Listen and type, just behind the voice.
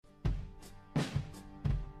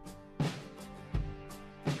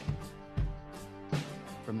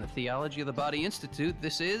Theology of the Body Institute.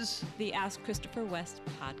 This is the Ask Christopher West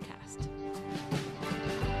podcast.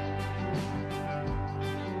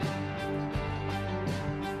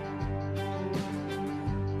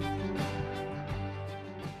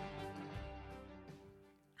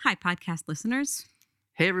 Hi, podcast listeners.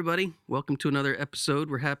 Hey, everybody. Welcome to another episode.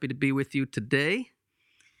 We're happy to be with you today.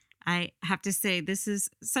 I have to say, this is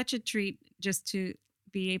such a treat just to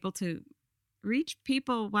be able to reach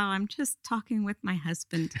people while I'm just talking with my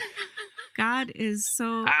husband. God is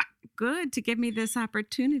so good to give me this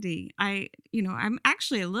opportunity. I'm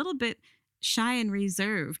actually a little bit shy and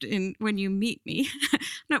reserved when you meet me.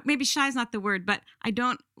 No, maybe shy is not the word, but I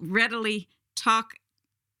don't readily talk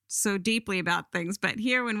so deeply about things. But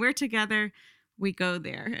here, when we're together, we go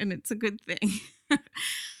there, and it's a good thing.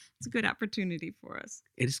 It's a good opportunity for us.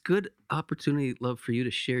 It's good opportunity, love, for you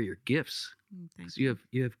to share your gifts. Thank you.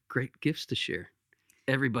 You have great gifts to share.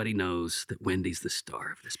 Everybody knows that Wendy's the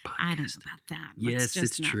star of this podcast. I don't know about that. Yes, Let's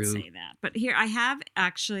just it's true. Say that. But here I have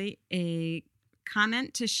actually a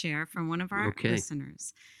comment to share from one of our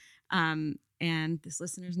listeners. And this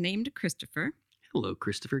listener's named Christopher. Hello,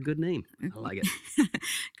 Christopher. Good name. I like it.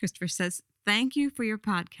 Christopher says, "Thank you for your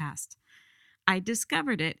podcast. I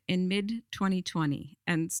discovered it in mid-2020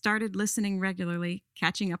 and started listening regularly,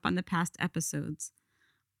 catching up on the past episodes.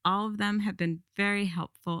 All of them have been very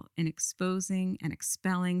helpful in exposing and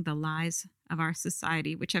expelling the lies of our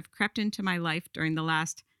society, which have crept into my life during the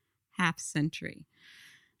last half century.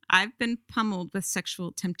 I've been pummeled with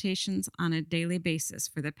sexual temptations on a daily basis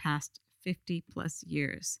for the past 50 plus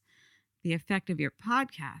years. The effect of your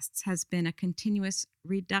podcasts has been a continuous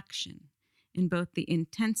reduction in both the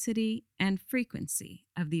intensity and frequency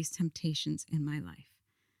of these temptations in my life.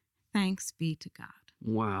 Thanks be to God."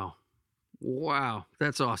 Wow.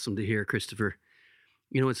 That's awesome to hear, Christopher.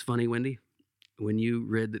 You know what's funny, Wendy? When you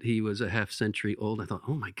read that he was a half century old, I thought,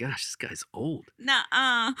 oh my gosh, this guy's old.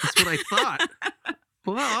 Nuh-uh. That's what I thought.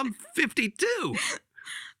 Well, I'm 52.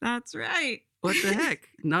 That's right. What the heck?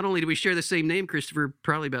 Not only do we share the same name, Christopher,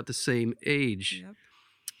 probably about the same age. Yep.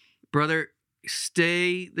 Brother,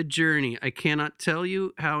 stay the journey. I cannot tell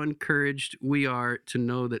you how encouraged we are to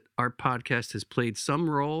know that our podcast has played some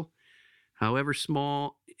role, however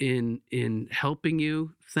small, in helping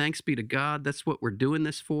you. Thanks be to God. That's what we're doing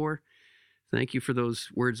this for. Thank you for those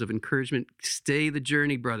words of encouragement. Stay the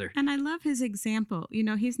journey, brother. And I love his example.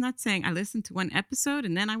 He's not saying I listened to one episode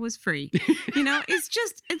and then I was free. It's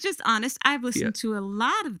just honest. I've listened to a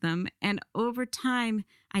lot of them, and over time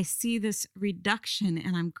I see this reduction,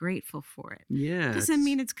 and I'm grateful for it. Yeah. Doesn't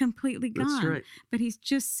mean it's completely gone. That's right. But he's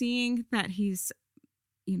just seeing that he's,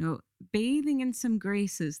 bathing in some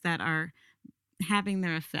graces that are having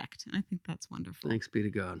their effect. And I think that's wonderful. Thanks be to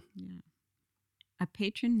God. Yeah. A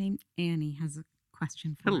patron named Annie has a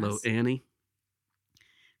question for us. Hello, Annie.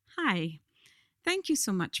 Hi. Thank you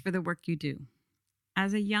so much for the work you do.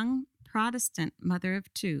 As a young Protestant mother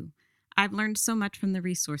of two, I've learned so much from the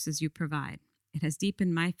resources you provide. It has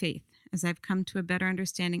deepened my faith as I've come to a better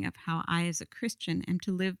understanding of how I, as a Christian, am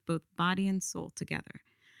to live both body and soul together.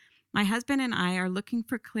 My husband and I are looking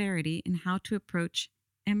for clarity in how to approach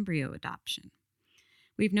embryo adoption.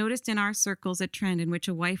 We've noticed in our circles a trend in which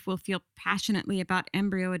a wife will feel passionately about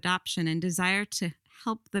embryo adoption and desire to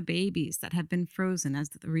help the babies that have been frozen as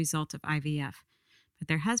the result of IVF, but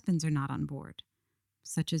their husbands are not on board.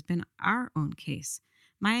 Such has been our own case.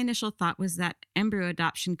 My initial thought was that embryo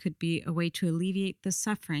adoption could be a way to alleviate the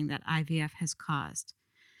suffering that IVF has caused.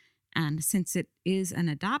 And since it is an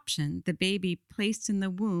adoption, the baby placed in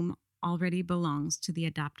the womb already belongs to the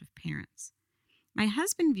adoptive parents. My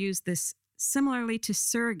husband views this similarly to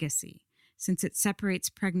surrogacy, since it separates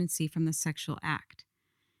pregnancy from the sexual act.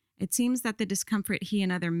 It seems that the discomfort he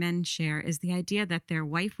and other men share is the idea that their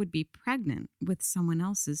wife would be pregnant with someone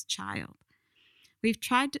else's child. We've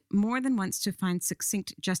tried more than once to find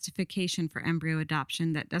succinct justification for embryo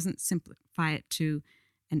adoption that doesn't simplify it to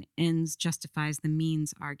an ends justifies the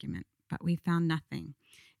means argument, but we found nothing.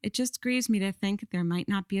 It just grieves me to think there might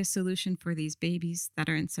not be a solution for these babies that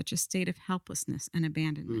are in such a state of helplessness and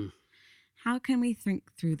abandonment. How can we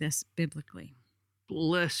think through this biblically?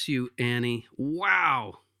 Bless you, Annie.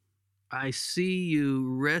 Wow. I see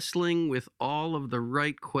you wrestling with all of the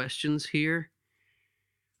right questions here.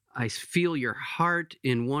 I feel your heart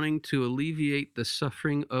in wanting to alleviate the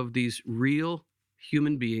suffering of these real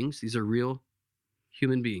human beings. These are real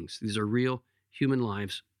human beings. These are real human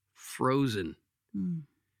lives frozen.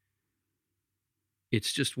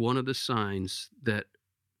 It's just one of the signs that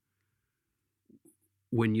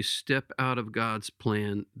when you step out of God's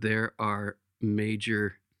plan, there are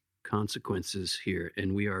major consequences here,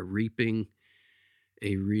 and we are reaping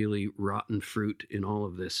a really rotten fruit in all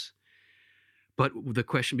of this. But the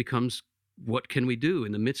question becomes, what can we do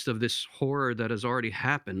in the midst of this horror that has already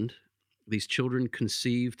happened? These children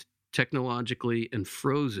conceived technologically and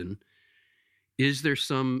frozen. Is there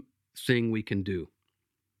something we can do?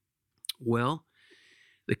 Well,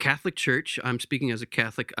 the Catholic Church, I'm speaking as a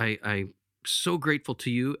Catholic, I'm so grateful to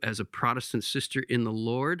you as a Protestant sister in the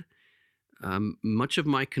Lord. Much of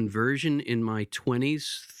my conversion in my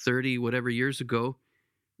 20s, 30 whatever years ago,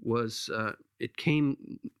 was it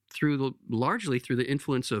came largely through the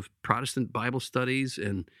influence of Protestant Bible studies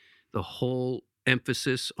and the whole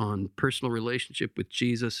emphasis on personal relationship with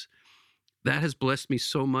Jesus. That has blessed me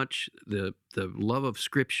so much. The love of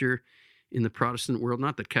Scripture in the Protestant world.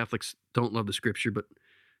 Not that Catholics don't love the Scripture, but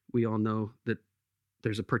we all know that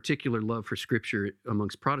there's a particular love for Scripture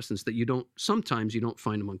amongst Protestants that sometimes you don't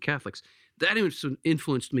find among Catholics. That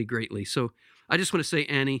influenced me greatly. So I just want to say,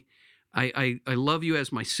 Annie, I love you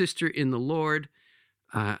as my sister in the Lord.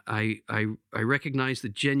 I recognize the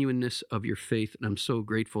genuineness of your faith, and I'm so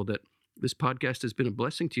grateful that this podcast has been a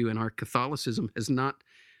blessing to you, and our Catholicism has not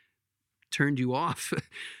turned you off,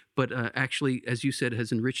 but actually, as you said,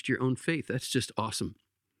 has enriched your own faith. That's just awesome.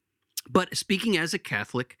 But speaking as a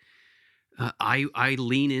Catholic, I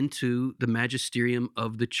lean into the magisterium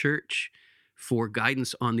of the Church for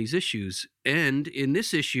guidance on these issues. And in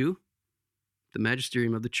this issue, the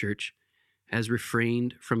magisterium of the Church has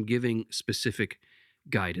refrained from giving specific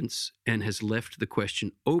guidance and has left the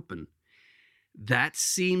question open. That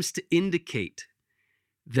seems to indicate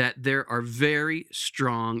that there are very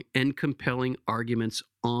strong and compelling arguments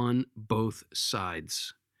on both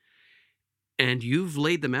sides. And you've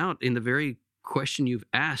laid them out in the very question you've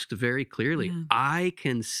asked very clearly. Yeah. I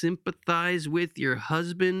can sympathize with your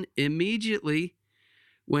husband immediately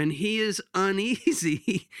when he is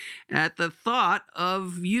uneasy at the thought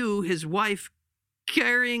of you, his wife,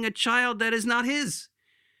 carrying a child that is not his.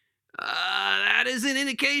 That is an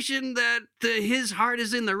indication that his heart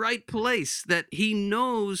is in the right place, that he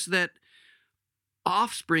knows that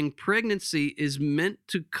offspring pregnancy is meant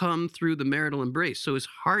to come through the marital embrace. So his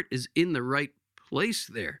heart is in the right place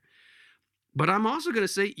there. But I'm also going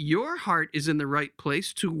to say your heart is in the right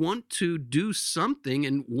place to want to do something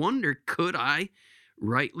and wonder, could I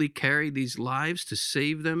rightly carry these lives to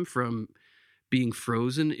save them from being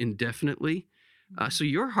frozen indefinitely? So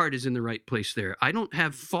your heart is in the right place there. I don't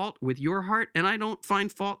have fault with your heart, and I don't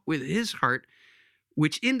find fault with his heart,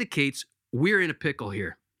 which indicates we're in a pickle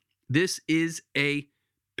here. This is a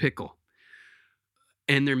pickle.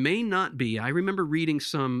 And there may not be. I remember reading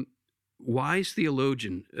some wise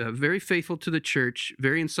theologian, very faithful to the church,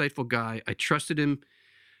 very insightful guy. I trusted him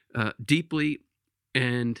deeply.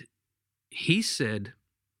 And he said,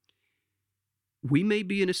 we may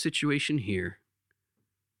be in a situation here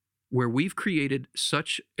where we've created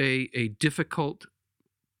such a difficult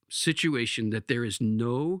situation that there is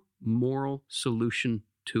no moral solution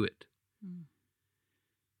to it. Mm.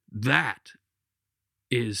 That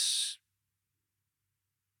is,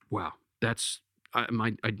 wow, that's,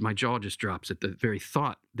 my jaw just drops at the very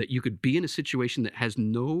thought that you could be in a situation that has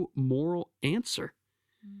no moral answer.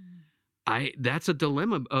 Mm. That's a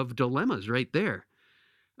dilemma of dilemmas right there.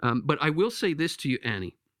 But I will say this to you,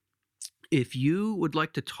 Annie. If you would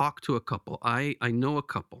like to talk to a couple, I know a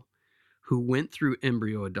couple who went through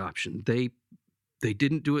embryo adoption. They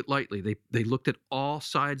didn't do it lightly. They looked at all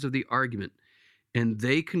sides of the argument, and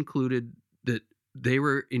they concluded that they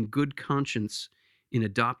were in good conscience in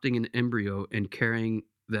adopting an embryo and carrying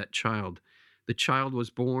that child. The child was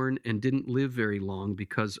born and didn't live very long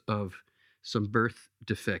because of some birth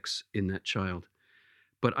defects in that child.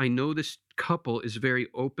 But I know this couple is very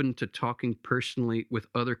open to talking personally with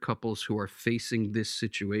other couples who are facing this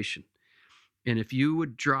situation. And if you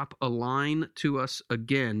would drop a line to us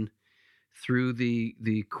again through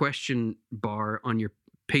the question bar on your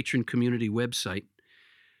patron community website,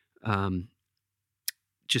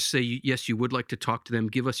 just say, yes, you would like to talk to them.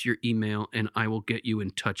 Give us your email, and I will get you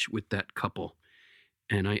in touch with that couple.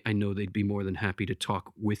 And I know they'd be more than happy to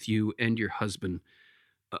talk with you and your husband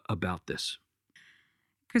about this.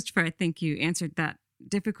 Christopher, I think you answered that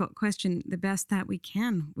difficult question the best that we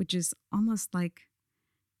can, which is almost like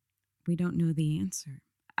we don't know the answer.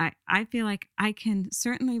 I feel like I can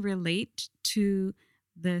certainly relate to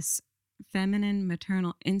this feminine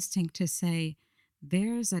maternal instinct to say,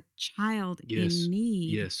 there's a child in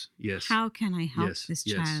need. Yes. How can I help this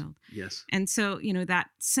child? Yes. And so, that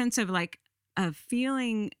sense of of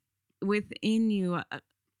feeling within you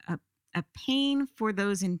a pain for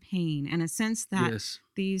those in pain, and a sense that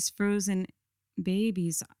these frozen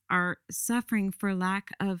babies are suffering for lack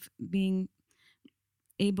of being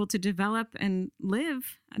able to develop and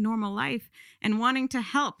live a normal life and wanting to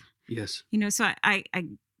help. Yes. So I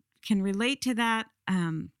can relate to that.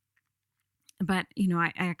 But,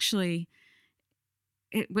 I actually,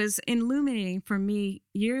 it was illuminating for me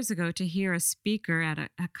years ago to hear a speaker at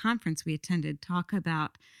a conference we attended talk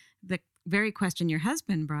about the very question your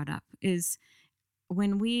husband brought up is,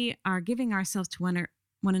 when we are giving ourselves to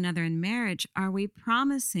one another in marriage, are we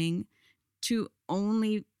promising to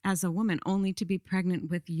only, as a woman, only to be pregnant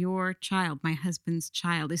with your child, my husband's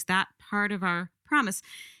child? Is that part of our promise?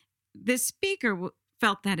 This speaker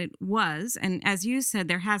felt that it was. And as you said,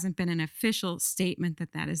 there hasn't been an official statement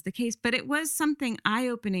that that is the case, but it was something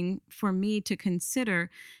eye-opening for me to consider.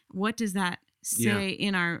 What does that say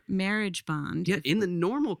in our marriage bond? Yeah, in the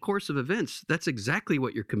normal course of events, that's exactly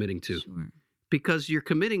what you're committing to. Sure. Because you're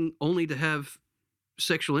committing only to have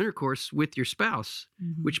sexual intercourse with your spouse,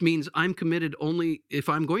 which means I'm committed only, if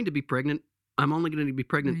I'm going to be pregnant, I'm only going to be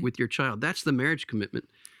pregnant with your child. That's the marriage commitment.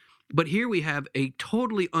 But here we have a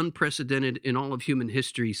totally unprecedented in all of human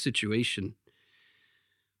history situation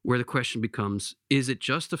where the question becomes, is it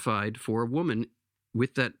justified for a woman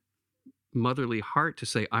with that motherly heart to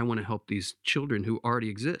say, I want to help these children who already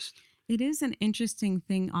exist? It is an interesting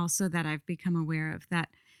thing also that I've become aware of, that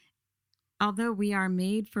although we are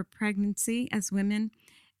made for pregnancy as women,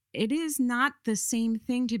 it is not the same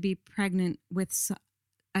thing to be pregnant with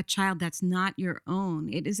a child that's not your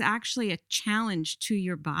own. It is actually a challenge to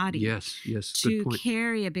your body. Yes, to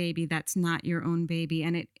carry a baby that's not your own baby,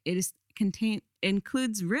 and it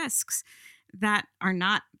includes risks that are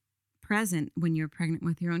not present when you're pregnant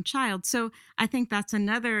with your own child. So I think that's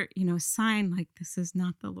another, sign like this is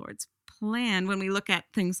not the Lord's plan when we look at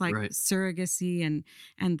things like surrogacy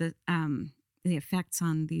and the effects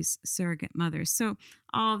on these surrogate mothers. So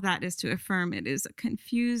all of that is to affirm it is a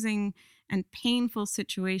confusing and painful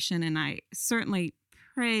situation. And I certainly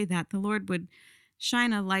pray that the Lord would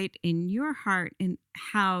shine a light in your heart in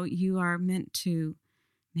how you are meant to,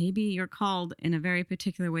 maybe you're called in a very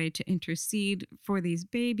particular way to intercede for these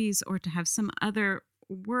babies or to have some other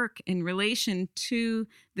work in relation to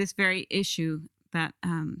this very issue that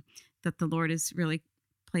that the Lord is really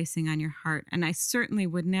placing on your heart. And I certainly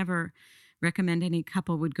would never recommend any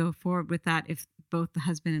couple would go forward with that if both the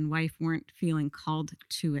husband and wife weren't feeling called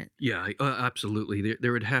to it. Yeah, absolutely.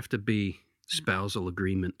 There would have to be spousal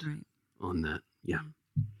agreement on that. Yeah.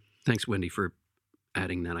 Thanks, Wendy, for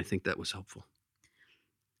adding that. I think that was helpful.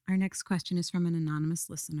 Our next question is from an anonymous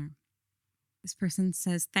listener. This person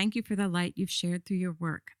says, thank you for the light you've shared through your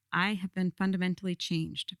work. I have been fundamentally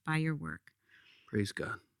changed by your work. Praise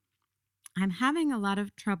God. I'm having a lot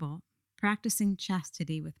of trouble practicing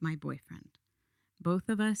chastity with my boyfriend. Both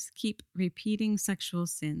of us keep repeating sexual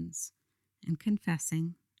sins and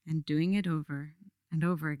confessing and doing it over and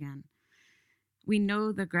over again. We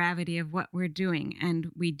know the gravity of what we're doing,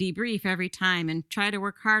 and we debrief every time and try to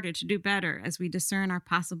work harder to do better as we discern our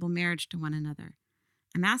possible marriage to one another.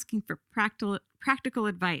 I'm asking for practical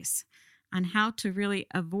advice on how to really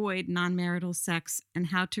avoid non-marital sex and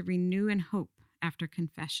how to renew in hope after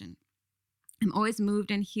confession. I'm always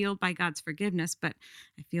moved and healed by God's forgiveness, but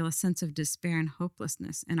I feel a sense of despair and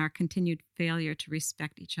hopelessness in our continued failure to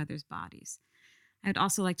respect each other's bodies. I'd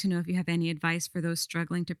also like to know if you have any advice for those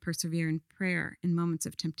struggling to persevere in prayer in moments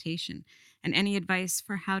of temptation, and any advice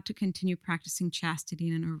for how to continue practicing chastity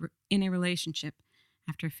in a relationship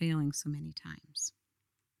after failing so many times.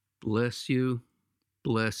 Bless you,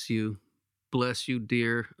 bless you, bless you,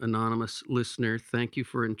 dear anonymous listener. Thank you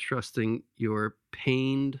for entrusting your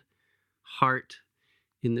pained heart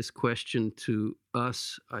in this question to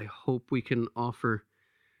us. I hope we can offer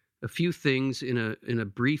a few things in a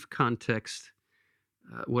brief context.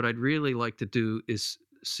 What I'd really like to do is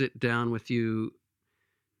sit down with you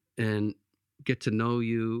and get to know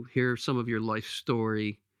you, hear some of your life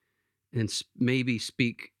story, and maybe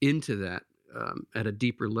speak into that at a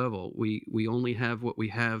deeper level. We only have what we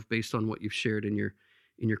have based on what you've shared in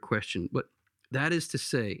your question. But that is to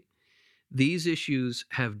say, these issues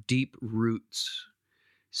have deep roots.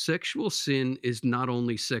 Sexual sin is not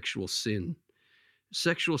only sexual sin.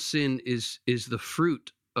 Sexual sin is the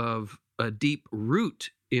fruit of a deep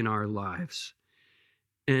root in our lives.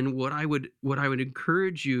 And what I would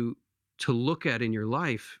encourage you to look at in your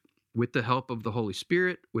life, with the help of the Holy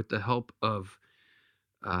Spirit, with the help of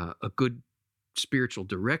a good spiritual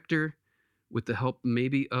director, with the help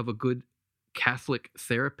maybe of a good Catholic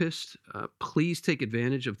therapist, please take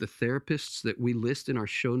advantage of the therapists that we list in our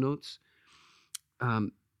show notes.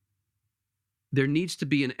 There needs to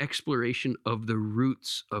be an exploration of the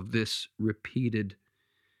roots of this repeated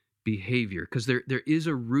behavior, because there is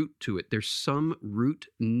a root to it. There's some root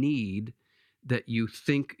need that you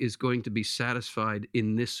think is going to be satisfied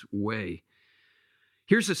in this way.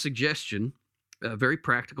 Here's a suggestion, a very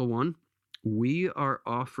practical one. We are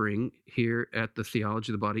offering here at the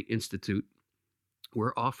Theology of the Body Institute,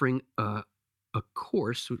 we're offering a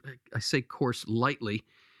course. I say course lightly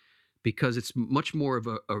because it's much more of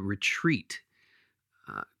a retreat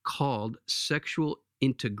called Sexual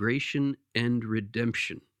Integration and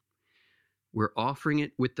Redemption. We're offering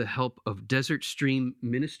it with the help of Desert Stream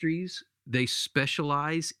Ministries. They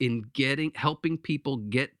specialize in helping people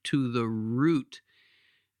get to the root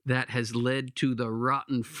that has led to the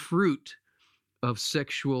rotten fruit of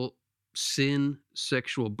sexual sin,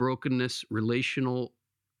 sexual brokenness, relational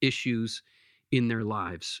issues in their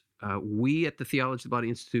lives. We at the Theology of the Body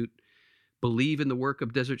Institute believe in the work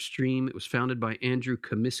of Desert Stream. It was founded by Andrew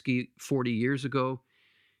Comiskey 40 years ago.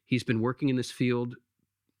 He's been working in this field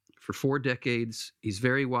for 4 decades. He's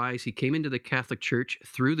very wise. He came into the Catholic Church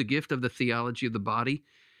through the gift of the Theology of the Body.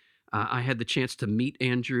 I had the chance to meet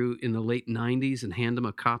Andrew in the late 90s and hand him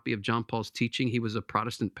a copy of John Paul's teaching. He was a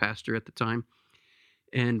Protestant pastor at the time.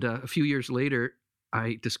 And a few years later,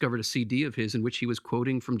 I discovered a CD of his in which he was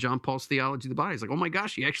quoting from John Paul's Theology of the Body. I was like, oh my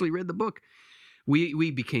gosh, he actually read the book.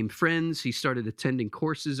 We became friends. He started attending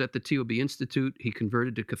courses at the TOB Institute. He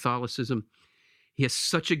converted to Catholicism. He has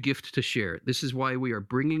such a gift to share. This is why we are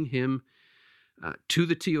bringing him to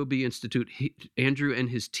the TOB Institute. Andrew and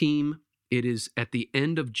his team. It is at the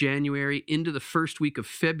end of January into the first week of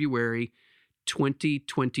February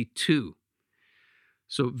 2022.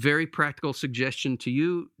 So very practical suggestion to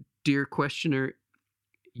you, dear questioner.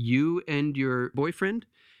 You and your boyfriend,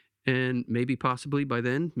 and maybe possibly by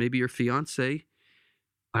then, maybe your fiance,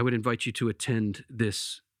 I would invite you to attend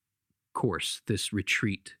this course, this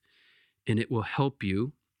retreat. And it will help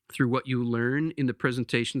you through what you learn in the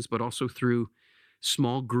presentations, but also through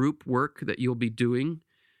small group work that you'll be doing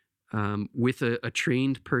with a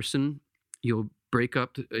trained person. You'll break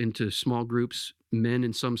up into small groups, men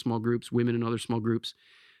in some small groups, women in other small groups,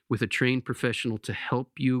 with a trained professional to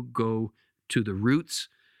help you go to the roots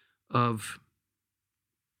of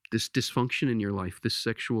this dysfunction in your life, this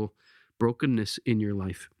sexual brokenness in your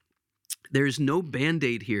life. There's no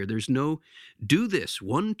Band-Aid here. There's no do this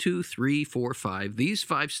 1, 2, 3, 4, 5, these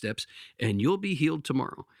 5 steps, and you'll be healed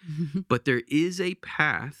tomorrow. But there is a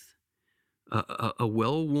path, a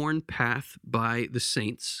well-worn path by the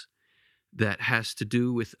saints that has to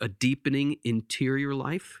do with a deepening interior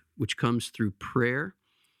life, which comes through prayer,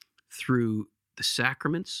 through the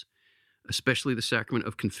sacraments, especially the sacrament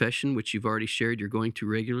of confession, which you've already shared you're going to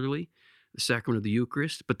regularly, the sacrament of the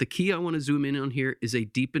Eucharist. But the key I want to zoom in on here is a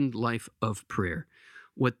deepened life of prayer.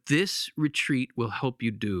 What this retreat will help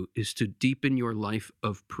you do is to deepen your life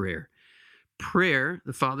of prayer. Prayer,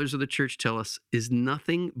 the fathers of the church tell us, is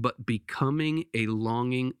nothing but becoming a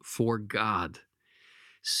longing for God.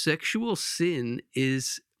 Sexual sin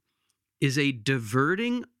is a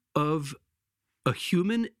diverting of a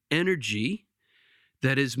human energy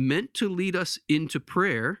that is meant to lead us into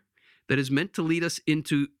prayer, that is meant to lead us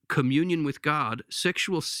into communion with God.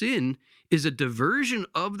 Sexual sin is a diversion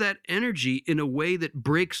of that energy in a way that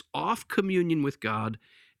breaks off communion with God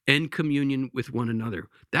and communion with one another.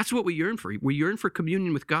 That's what we yearn for. We yearn for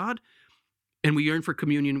communion with God, and we yearn for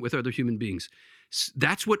communion with other human beings.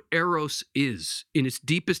 That's what eros is in its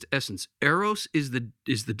deepest essence. Eros is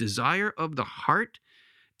the desire of the heart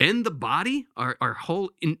and the body, our whole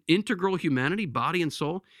integral humanity, body and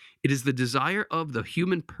soul. It is the desire of the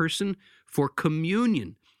human person for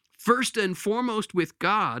communion, first and foremost with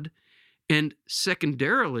God, and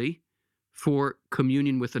secondarily for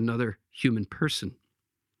communion with another human person.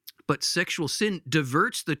 But sexual sin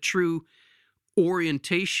diverts the true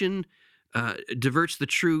orientation, diverts the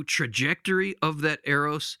true trajectory of that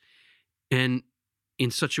eros, and in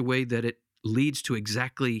such a way that it leads to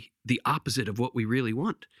exactly the opposite of what we really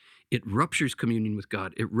want. It ruptures communion with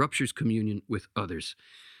God. It ruptures communion with others.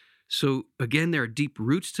 So again, there are deep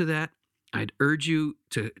roots to that. I'd urge you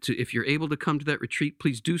to if you're able to come to that retreat,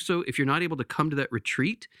 please do so. If you're not able to come to that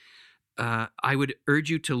retreat, I would urge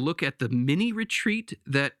you to look at the mini retreat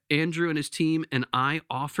that Andrew and his team and I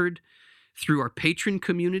offered through our patron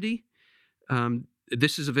community.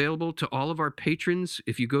 This is available to all of our patrons.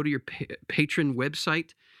 If you go to your patron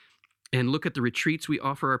website and look at the retreats we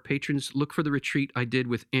offer our patrons, look for the retreat I did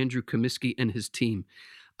with Andrew Comiskey and his team.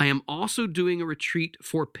 I am also doing a retreat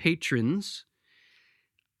for patrons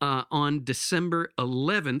on December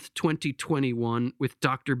 11th, 2021 with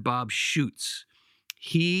Dr. Bob Schutz.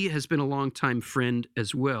 He has been a longtime friend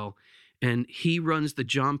as well, and he runs the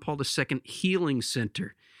John Paul II Healing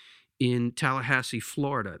Center in Tallahassee,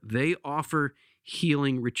 Florida. They offer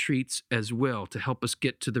healing retreats as well to help us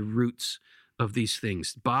get to the roots of these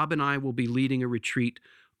things. Bob and I will be leading a retreat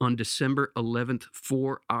on December 11th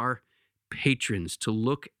for our patrons to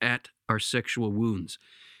look at our sexual wounds.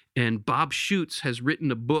 And Bob Schutz has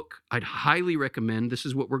written a book I'd highly recommend. This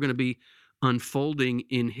is what we're going to be unfolding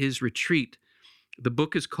in his retreat. The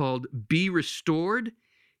book is called Be Restored: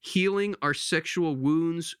 Healing Our Sexual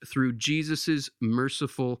Wounds Through Jesus'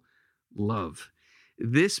 Merciful Love.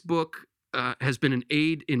 This book has been an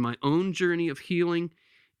aid in my own journey of healing.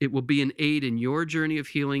 It will be an aid in your journey of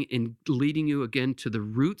healing, in leading you again to the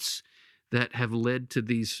roots that have led to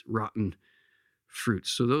these rotten fruits.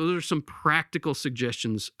 So those are some practical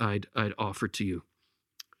suggestions I'd offer to you.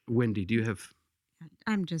 Wendy, do you have?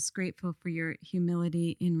 I'm just grateful for your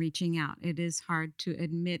humility in reaching out. It is hard to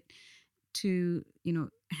admit to,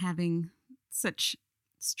 having such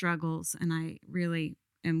struggles, and I really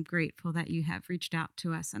am grateful that you have reached out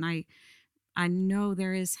to us. And I know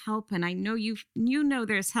there is help, and I know you know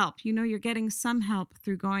there's help. You're getting some help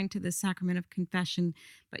through going to the sacrament of confession,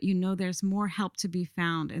 but there's more help to be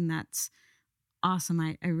found, and that's awesome.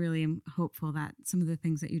 I really am hopeful that some of the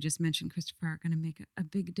things that you just mentioned, Christopher, are going to make a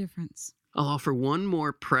big difference. I'll offer one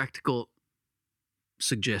more practical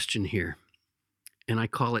suggestion here, and I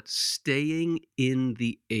call it staying in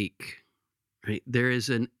the ache. Right? There is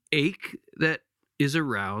an ache that is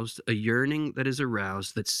aroused, a yearning that is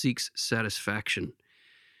aroused that seeks satisfaction.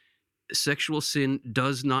 Sexual sin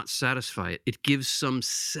does not satisfy it. It gives some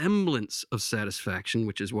semblance of satisfaction,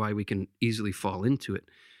 which is why we can easily fall into it.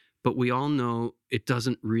 But we all know it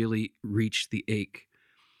doesn't really reach the ache.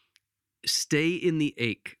 Stay in the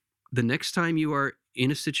ache. The next time you are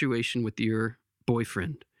in a situation with your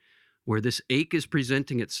boyfriend where this ache is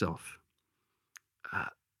presenting itself,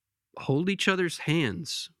 hold each other's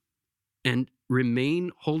hands and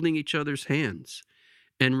remain holding each other's hands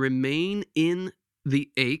and remain in the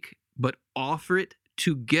ache, but offer it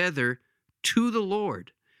together to the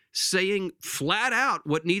Lord, saying flat out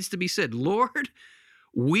what needs to be said. Lord,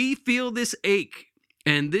 we feel this ache,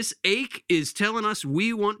 and this ache is telling us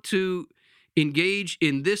we want to engage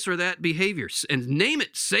in this or that behavior. And name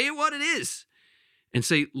it, say it what it is, and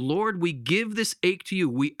say, Lord, we give this ache to you.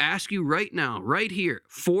 We ask you right now, right here,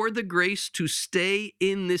 for the grace to stay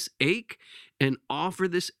in this ache and offer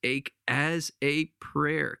this ache as a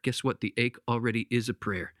prayer. Guess what? The ache already is a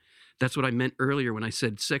prayer. That's what I meant earlier when I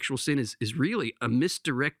said sexual sin is really a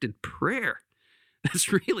misdirected prayer.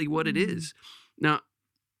 That's really what it is. Now,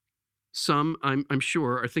 some, I'm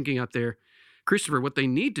sure, are thinking out there, Christopher, what they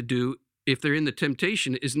need to do if they're in the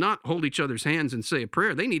temptation is not hold each other's hands and say a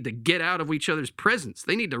prayer. They need to get out of each other's presence.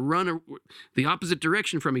 They need to run the opposite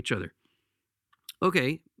direction from each other.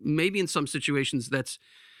 Okay, maybe in some situations that's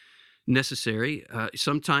necessary.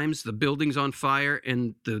 Sometimes the building's on fire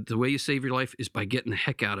and the way you save your life is by getting the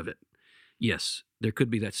heck out of it. Yes, there could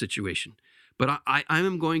be that situation. But I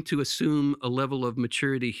am going to assume a level of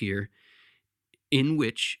maturity here in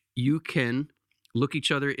which you can look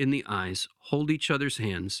each other in the eyes, hold each other's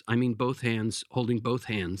hands. I mean, both hands, holding both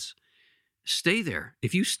hands. Stay there.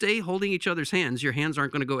 If you stay holding each other's hands, your hands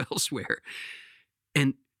aren't going to go elsewhere.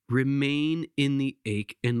 And remain in the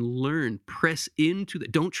ache and learn, press into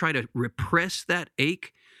that. Don't try to repress that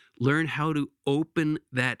ache. Learn how to open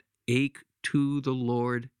that ache to the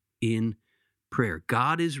Lord in prayer.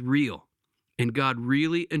 God is real, and God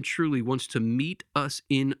really and truly wants to meet us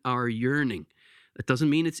in our yearning. That doesn't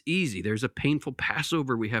mean it's easy. There's a painful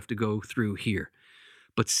Passover we have to go through here.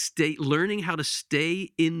 But learning how to stay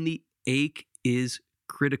in the ache is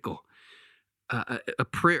critical. A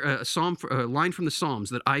line from the Psalms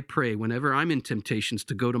that I pray whenever I'm in temptations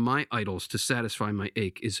to go to my idols to satisfy my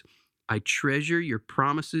ache is, I treasure your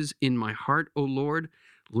promises in my heart, O Lord,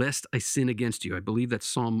 lest I sin against you. I believe that's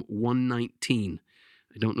Psalm 119.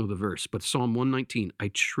 I don't know the verse, but Psalm 119. I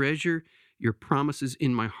treasure your promises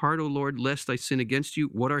in my heart, O Lord, lest I sin against you.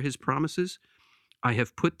 What are his promises? I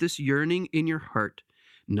have put this yearning in your heart,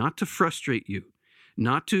 not to frustrate you,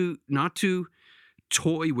 not to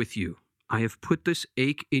toy with you. I have put this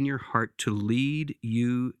ache in your heart to lead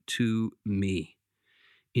you to me.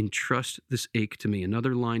 Entrust this ache to me.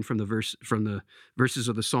 Another line from the verses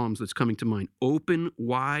of the Psalms that's coming to mind. Open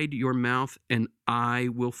wide your mouth and I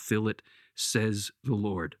will fill it, says the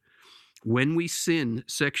Lord. When we sin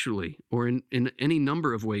sexually, or in any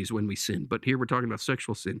number of ways when we sin, but here we're talking about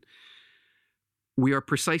sexual sin, we are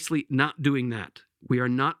precisely not doing that. We are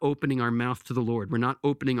not opening our mouth to the Lord. We're not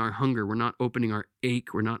opening our hunger. We're not opening our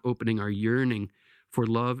ache. We're not opening our yearning for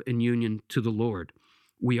love and union to the Lord.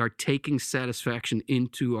 We are taking satisfaction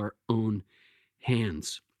into our own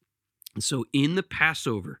hands. And so in the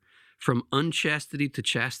Passover, from unchastity to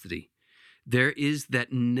chastity, there is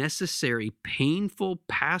that necessary, painful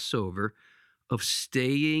Passover of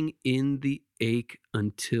staying in the ache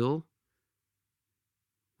until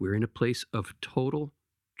we're in a place of total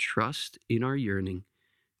trust in our yearning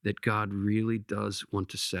that God really does want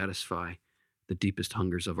to satisfy the deepest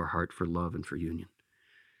hungers of our heart for love and for union.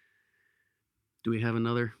 Do we have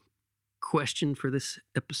another question for this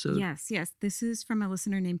episode? Yes. This is from a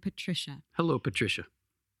listener named Patricia. Hello, Patricia.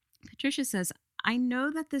 Patricia says, I know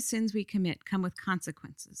that the sins we commit come with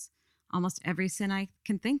consequences. Almost every sin I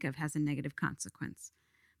can think of has a negative consequence.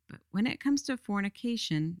 But when it comes to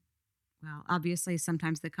fornication, well, obviously,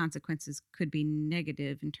 sometimes the consequences could be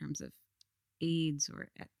negative in terms of AIDS or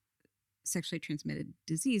sexually transmitted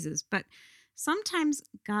diseases. But sometimes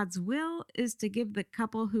God's will is to give the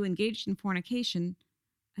couple who engaged in fornication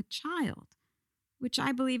a child, which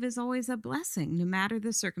I believe is always a blessing, no matter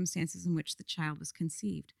the circumstances in which the child was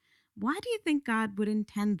conceived. Why do you think God would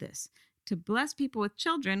intend this? To bless people with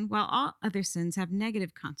children while all other sins have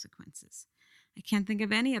negative consequences. I can't think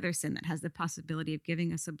of any other sin that has the possibility of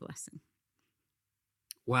giving us a blessing.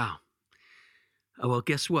 Wow. Well,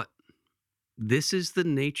 guess what? This is the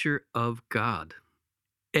nature of God.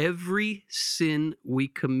 Every sin we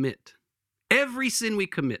commit has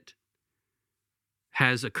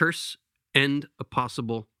a curse and a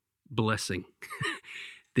possible blessing.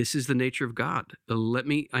 This is the nature of God.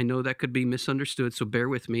 I know that could be misunderstood, so bear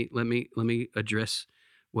with me. Let me address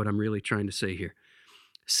what I'm really trying to say here.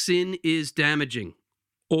 Sin is damaging.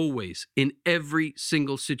 Always. In every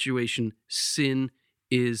single situation, sin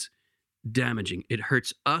is damaging. It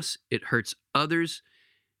hurts us. It hurts others.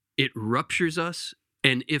 It ruptures us.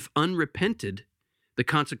 And if unrepented, the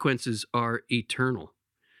consequences are eternal.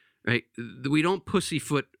 Right? We don't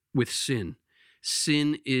pussyfoot with sin.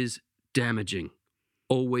 Sin is damaging.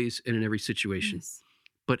 Always and in every situation. Yes.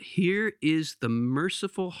 But here is the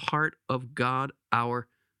merciful heart of God, our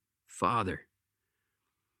Father.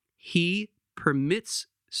 He permits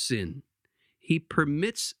sin. He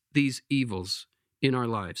permits these evils in our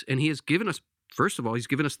lives. And he has given us, first of all, he's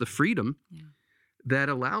given us the freedom that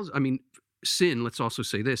allows, sin, let's also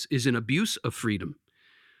say this, is an abuse of freedom.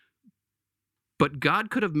 But God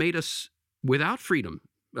could have made us without freedom.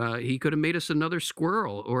 He could have made us another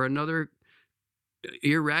squirrel or another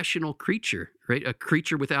irrational creature, right? A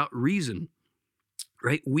creature without reason,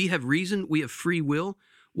 right? We have reason. We have free will.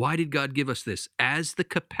 Why did God give us this? As the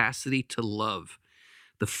capacity to love.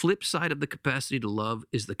 The flip side of the capacity to love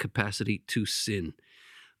is the capacity to sin.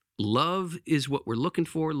 Love is what we're looking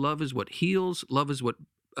for. Love is what heals. Love is what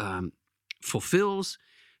fulfills.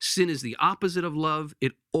 Sin is the opposite of love.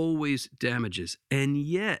 It always damages. And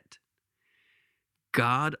yet,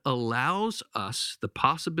 God allows us the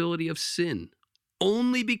possibility of sin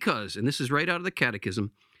only because, and this is right out of the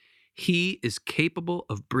Catechism, he is capable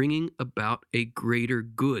of bringing about a greater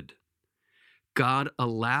good. God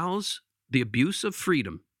allows the abuse of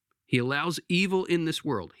freedom. He allows evil in this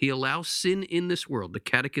world. He allows sin in this world, the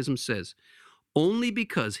Catechism says, only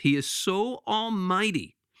because he is so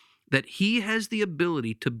almighty that he has the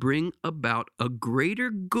ability to bring about a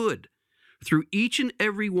greater good through each and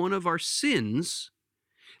every one of our sins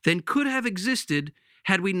than could have existed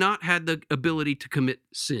had we not had the ability to commit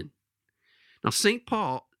sin. Now, St.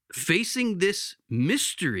 Paul, facing this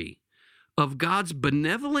mystery of God's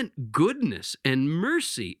benevolent goodness and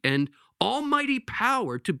mercy and almighty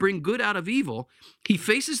power to bring good out of evil, he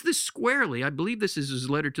faces this squarely. I believe this is his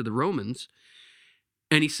letter to the Romans.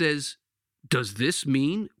 And he says, does this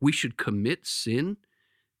mean we should commit sin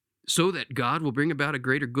so that God will bring about a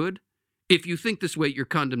greater good? If you think this way, your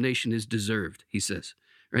condemnation is deserved, he says,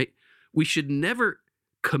 right? We should never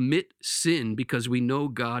commit sin because we know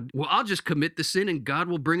God, well, I'll just commit the sin and God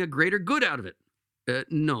will bring a greater good out of it.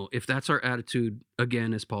 No, if that's our attitude,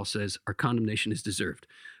 again, as Paul says, our condemnation is deserved.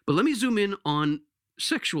 But let me zoom in on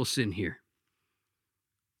sexual sin here.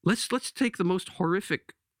 Let's take the most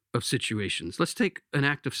horrific of situations. Let's take an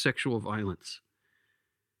act of sexual violence.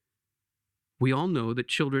 We all know that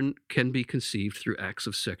children can be conceived through acts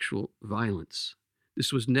of sexual violence.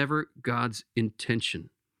 This was never God's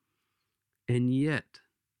intention. And yet,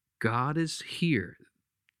 God is here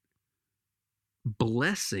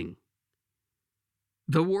blessing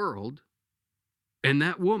the world and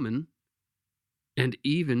that woman, and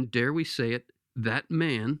even, dare we say it, that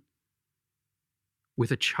man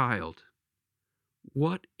with a child.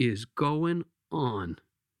 What is going on?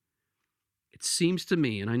 It seems to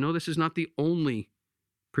me, and I know this is not the only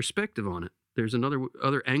perspective on it, there's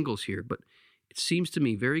other angles here, but it seems to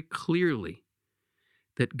me very clearly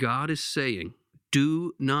that God is saying,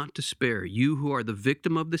 do not despair. You who are the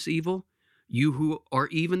victim of this evil, you who are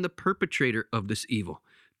even the perpetrator of this evil,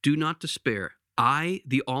 do not despair. I,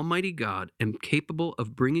 the Almighty God, am capable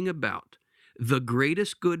of bringing about the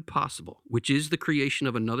greatest good possible, which is the creation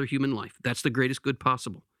of another human life. That's the greatest good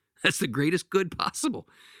possible. That's the greatest good possible,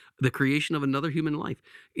 the creation of another human life.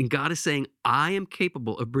 And God is saying, I am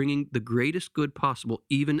capable of bringing the greatest good possible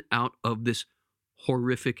even out of this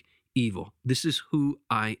horrific evil. This is who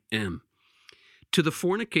I am. To the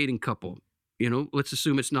fornicating couple, let's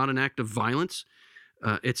assume it's not an act of violence.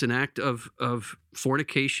 It's an act of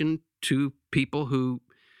fornication to people who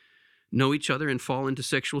know each other and fall into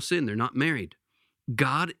sexual sin. They're not married.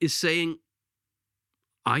 God is saying,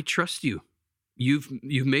 I trust you. You've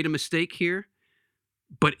made a mistake here,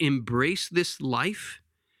 but embrace this life.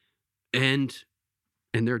 And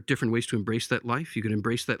there are different ways to embrace that life. You can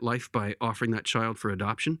embrace that life by offering that child for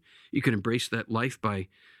adoption. You can embrace that life by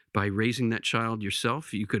raising that child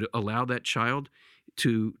yourself. You could allow that child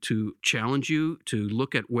to challenge you to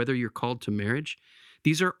look at whether you're called to marriage.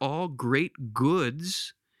 These are all great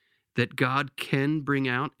goods that God can bring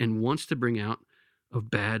out and wants to bring out of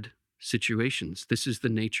bad situations. This is the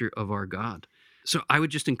nature of our God. So I would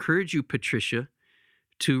just encourage you, Patricia,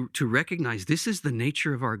 to recognize this is the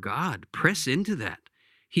nature of our God. Press into that.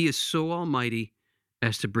 He is so almighty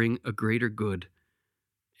as to bring a greater good,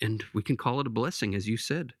 and we can call it a blessing, as you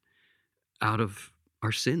said, out of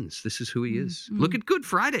our sins. This is who he is. Mm-hmm. Look at Good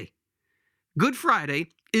Friday. Good Friday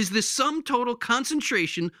is the sum total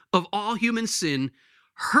concentration of all human sin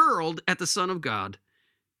hurled at the Son of God.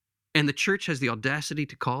 And the church has the audacity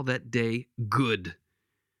to call that day good,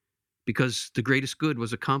 because the greatest good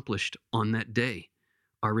was accomplished on that day,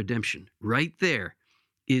 our redemption. Right there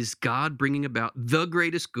is God bringing about the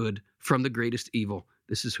greatest good from the greatest evil.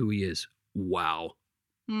 This is who he is. Wow.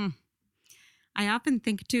 I often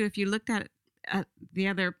think, too, if you looked at the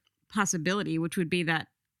other possibility, which would be that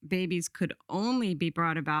babies could only be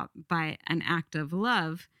brought about by an act of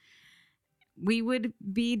love, we would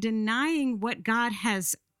be denying what God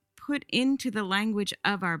has put into the language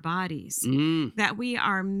of our bodies, that we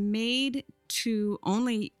are made to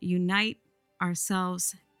only unite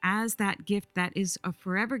ourselves as that gift that is a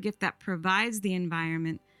forever gift that provides the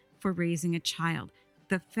environment for raising a child.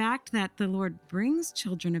 The fact that the Lord brings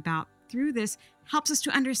children about through this helps us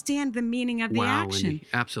to understand the meaning of the action. Wendy,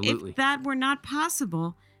 absolutely. If that were not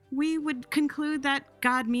possible, we would conclude that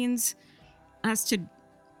God means us to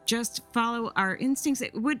just follow our instincts.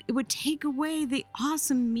 It would take away the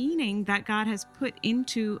awesome meaning that God has put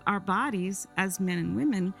into our bodies as men and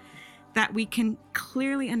women that we can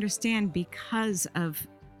clearly understand because of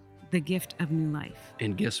the gift of new life.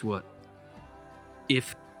 And guess what?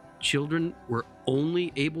 If children were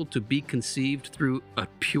only able to be conceived through a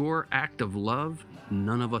pure act of love,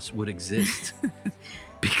 none of us would exist.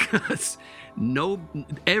 Because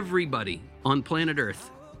everybody on planet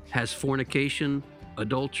Earth has fornication,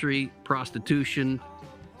 adultery, prostitution,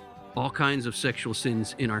 all kinds of sexual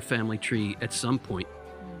sins in our family tree at some point.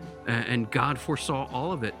 And God foresaw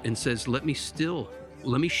all of it and says, let me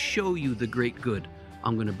show you the great good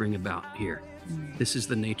I'm going to bring about here. This is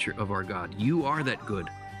the nature of our God. You are that good.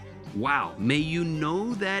 Wow. May you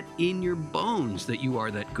know that in your bones that you are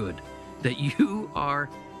that good, that you are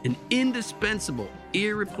an indispensable,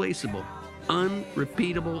 irreplaceable,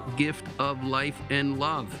 unrepeatable gift of life and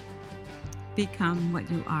love. Become what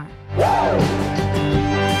you are.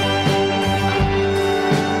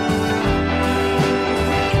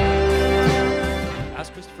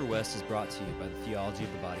 Ask Christopher West is brought to you by the Theology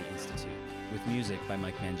of the Body Institute, with music by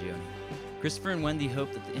Mike Mangione. Christopher and Wendy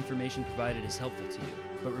hope that the information provided is helpful to you,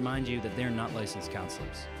 but remind you that they are not licensed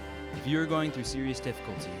counselors. If you are going through serious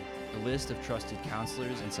difficulty, a list of trusted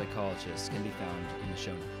counselors and psychologists can be found in the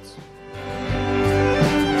show notes.